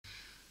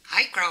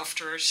Hi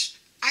crafters,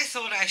 I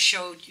thought I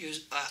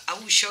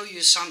would show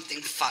you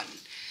something fun.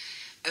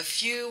 A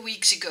few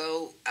weeks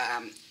ago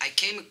I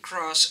came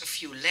across a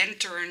few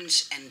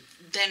lanterns, and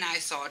then I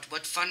thought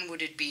what fun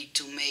would it be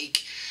to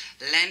make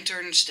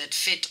lanterns that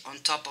fit on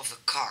top of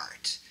a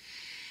card.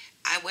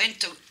 I went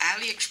to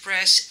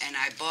AliExpress and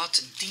I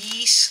bought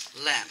these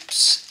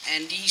lamps,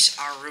 and these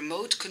are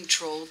remote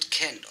controlled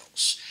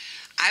candles.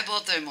 I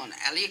bought them on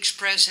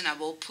AliExpress, and I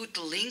will put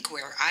the link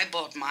where I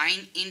bought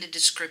mine in the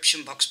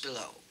description box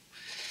below.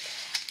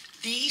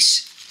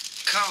 These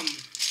come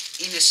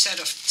in a set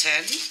of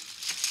 10,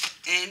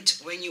 and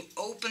when you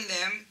open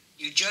them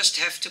you just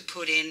have to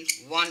put in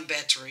one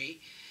battery,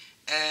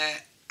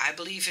 I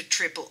believe a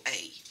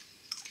AAA,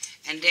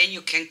 and then you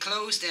can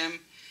close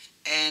them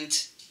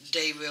and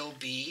they will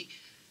be,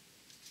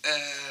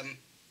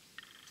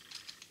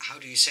 how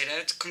do you say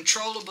that,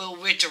 controllable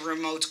with the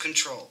remote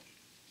control.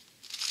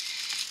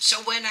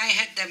 So when I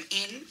had them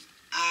in,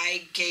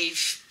 I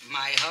gave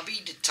my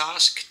hubby the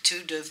task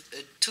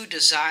to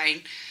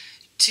design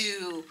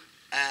two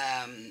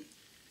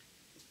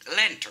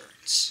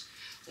lanterns.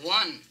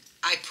 One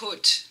I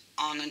put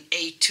on an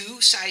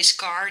A2 size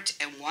card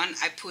and one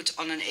I put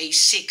on an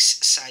A6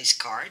 size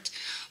card,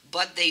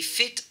 but they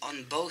fit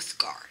on both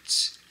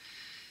cards.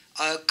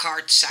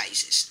 Card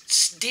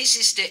sizes. This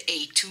is the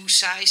A2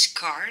 size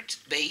card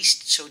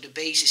based, so the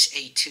base is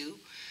A2,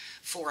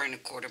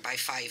 4¼ by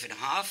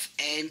 5½,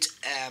 and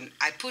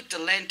I put the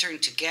lantern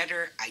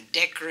together. I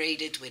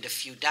decorated with a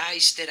few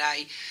dies that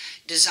I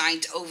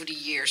designed over the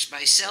years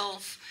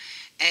myself,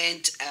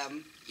 and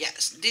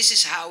yes, this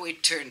is how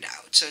it turned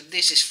out. So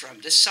this is from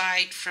the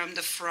side, from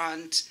the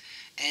front,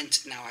 and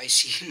now I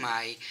see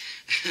my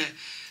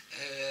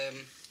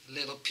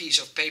little piece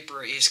of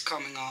paper is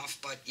coming off,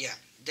 but yeah,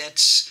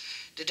 that's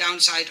the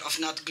downside of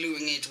not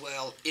gluing it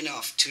well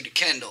enough to the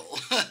candle.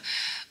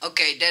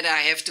 Okay, that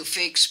I have to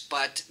fix,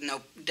 but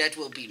no, that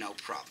will be no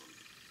problem.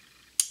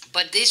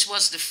 But this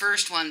was the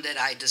first one that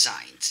I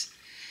designed.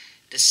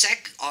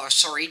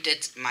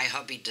 That my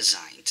hubby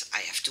designed. I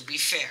have to be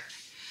fair.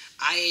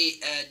 I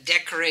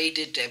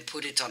decorated and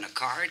put it on a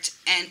card,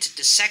 and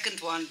the second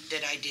one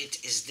that I did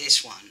is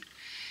this one,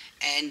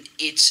 and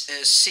it's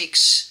a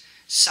 6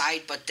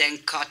 side but then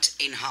cut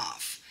in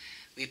half.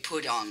 We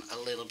put on a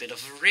little bit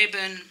of a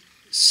ribbon,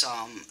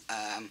 some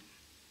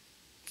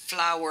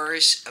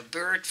flowers, a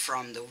bird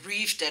from the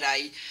wreath that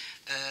I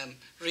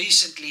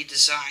recently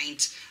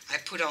designed. I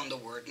put on the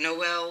word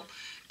Noel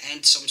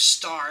and some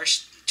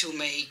stars to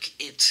make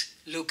it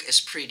look as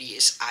pretty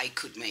as I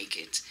could make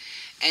it.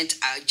 And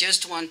I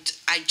just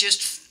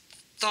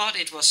thought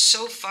it was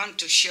so fun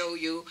to show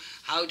you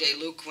how they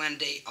look when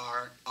they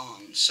are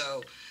on.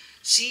 So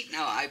see,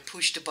 now I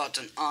push the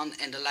button on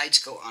and the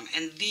lights go on,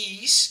 and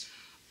these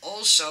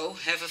also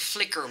have a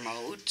flicker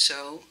mode,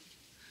 so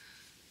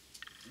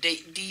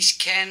these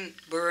can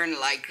burn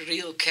like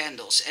real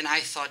candles, and I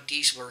thought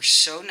these were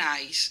so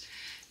nice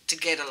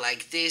together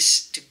like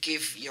this to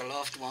give your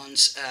loved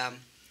ones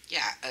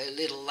a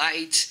little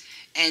light.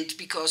 And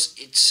because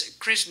it's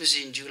Christmas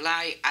in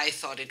July, I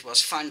thought it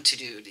was fun to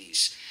do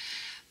these.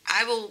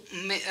 I will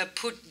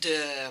put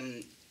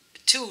the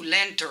two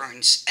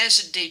lanterns as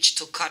a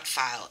digital cut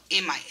file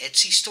in my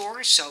Etsy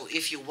store, so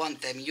if you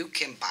want them you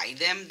can buy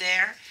them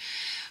there.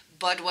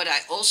 But what I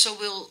also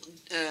will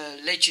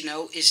let you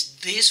know is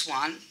this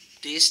one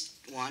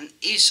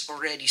is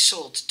already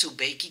sold to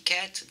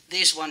BakeyCat.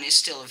 This one is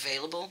still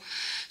available.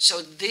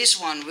 So this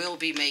one will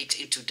be made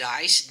into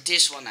dies.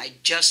 This one I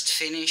just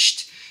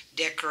finished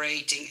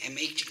decorating and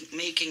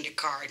making the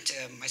card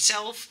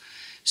myself.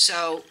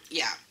 So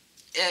yeah,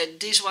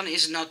 this one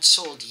is not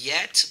sold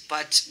yet,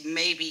 but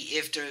maybe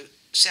if the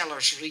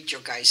sellers read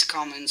your guys'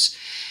 comments,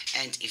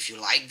 and if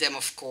you like them,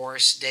 of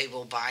course, they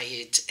will buy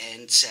it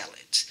and sell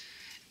it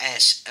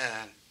as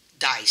a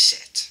die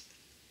set.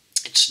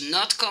 It's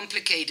not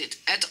complicated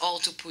at all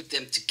to put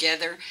them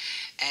together,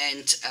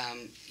 and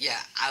yeah,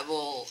 I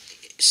will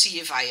see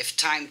if I have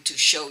time to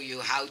show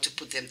you how to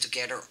put them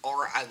together,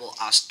 or I will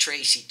ask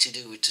Tracy to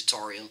do a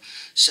tutorial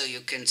so you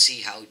can see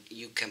how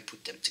you can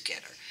put them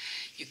together.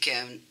 You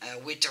can,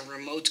 with the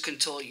remote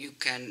control, you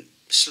can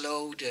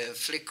slow the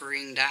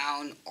flickering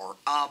down or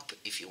up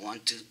if you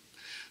want to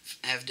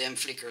have them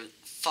flicker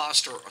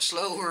faster or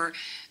slower,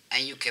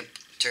 and you can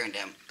turn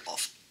them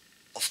off,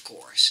 of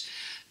course.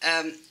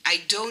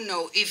 I don't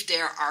know if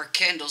there are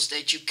candles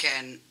that you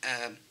can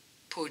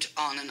put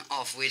on and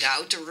off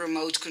without a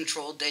remote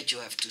control, that you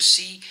have to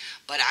see,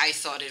 but I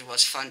thought it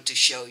was fun to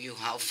show you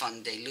how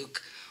fun they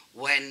look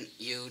when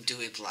you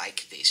do it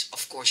like this.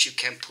 Of course you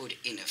can put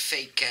in a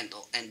fake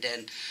candle and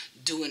then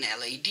do an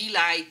LED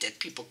light that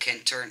people can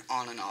turn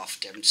on and off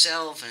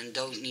themselves and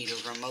don't need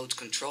a remote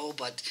control.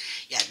 But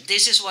yeah,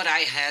 this is what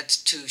I had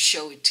to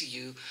show it to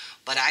you,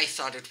 but I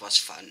thought it was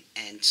fun,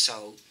 and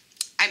so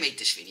I made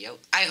this video.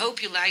 I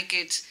hope you like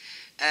it.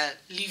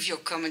 Leave your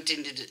comment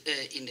in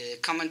the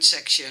comment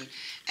section,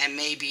 and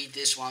maybe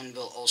this one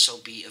will also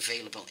be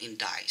available in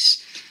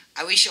dies.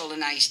 I wish you all a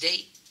nice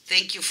day.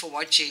 Thank you for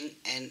watching,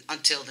 and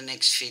until the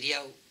next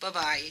video, bye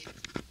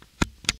bye.